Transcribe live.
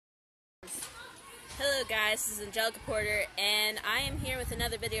Hello guys, this is Angelica Porter, and I am here with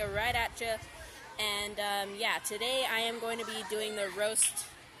another video right at you. And yeah, today I am going to be doing the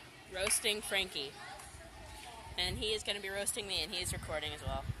roasting Frankie. And he is going to be roasting me, and he is recording as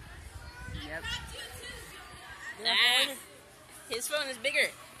well. Yep. Ah, his phone is bigger.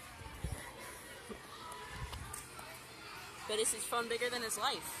 But is his phone bigger than his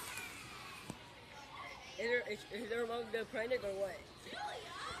life? Is her mom the pregnant or what?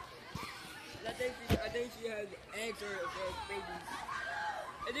 I think she has eggs or babies.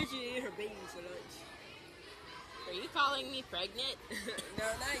 I think she ate her babies for lunch. Are you calling me pregnant? No,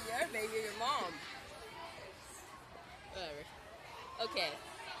 not your baby, your mom. Whatever. Okay,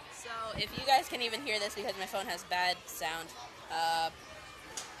 so if you guys can even hear this because my phone has bad sound,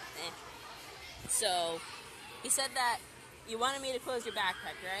 So, he said that you wanted me to close your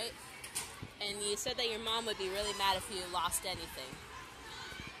backpack, right? And you said that your mom would be really mad if you lost anything.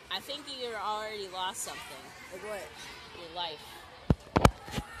 I think you already lost something. Like what? Your life.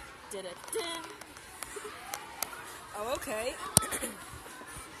 Oh, okay.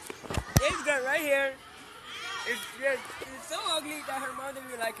 It's good right here. It's so ugly that her mom didn't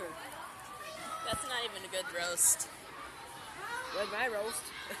even like her. That's not even a good roast. That's my roast.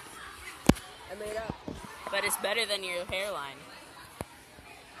 I made up. But it's better than your hairline.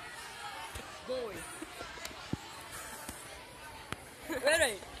 Boy.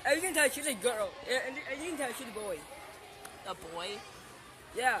 Wait, as you can tell, she's a girl. As you can tell, she's a boy. A boy?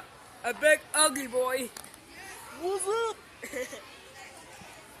 Yeah, a big, ugly boy. What's up?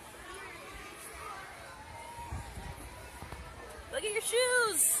 Look at your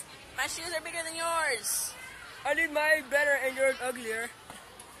shoes! My shoes are bigger than yours. I did mine better and yours uglier.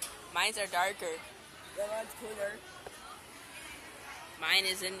 Mine's are darker. That one's cooler. Mine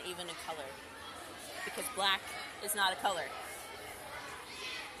isn't even a color. Because black is not a color.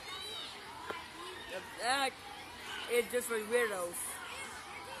 That is just for weirdos.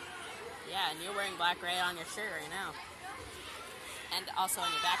 Yeah, and you're wearing black right on your shirt right now. And also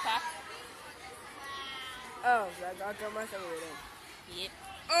on your backpack. Oh, so I got myself with it. Yep.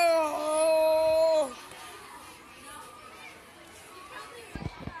 Oh!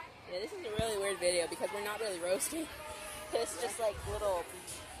 Yeah, this is a really weird video because we're not really roasting. It's just like little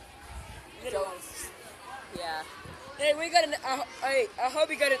jokes. Yeah. Hey, we got an. I hope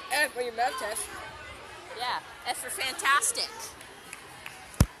you got an F on your math test. Yeah, F for fantastic.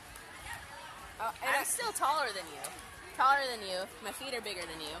 I'm still taller than you. Taller than you. My feet are bigger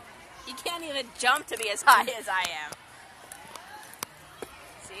than you. You can't even jump to be as high as I am.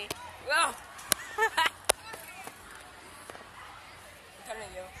 See? Wow. I'm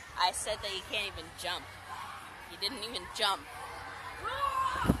telling you. I said that you can't even jump. You didn't even jump.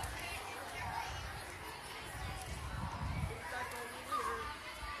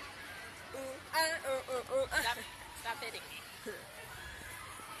 Stop hitting me.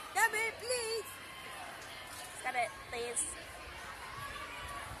 Stop it, please. Stop it, please.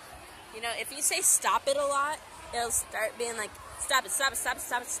 You know, if you say stop it a lot, it'll start being like, stop it, stop it, stop it,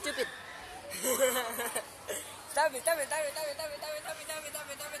 stop it, stupid. Stop it, stop it, stop it, stop it, stop it, stop it, stop it, stop it, stop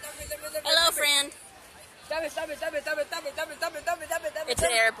it, stop it, stop it. Hello, friend. Stop it, stop it, stop it, stop it, stop it, stop it, stop it, stop it, stop it, stop it. It's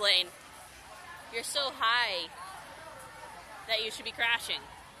an airplane. You're so high that you should be crashing.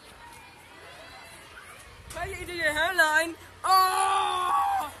 Try to into your hairline.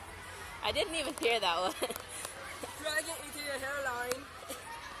 Oh! I didn't even hear that one. Drag it into your hairline.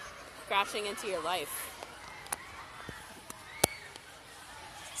 Crashing into your life.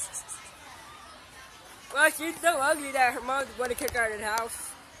 Well, she's so ugly that her mom want to kick her out of the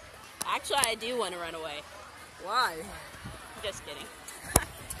house. Actually, I do want to run away. Why? Just kidding.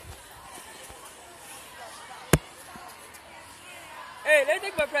 Hey, let's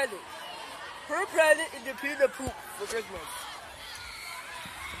take my present. Her present is the pizza poop for Christmas.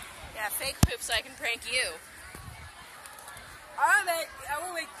 Yeah, fake poop so I can prank you. I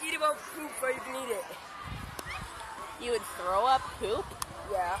won't make eatable poop so you can eat it. You would throw up poop?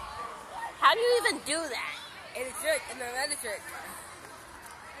 Yeah. How do you even do that? And a trick, and another trick.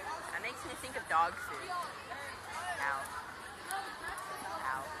 That makes me think of dog food. Ow.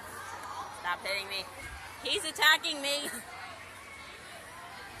 Ow. Stop hitting me. He's attacking me.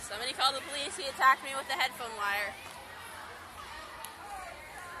 Somebody call the police. He attacked me with the headphone wire.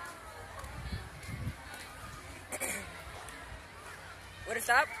 What is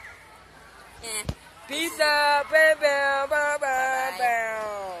up? Eh. Pizza, bam, bam, bam, bam, bam.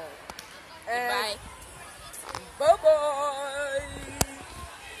 Goodbye. Bye-bye.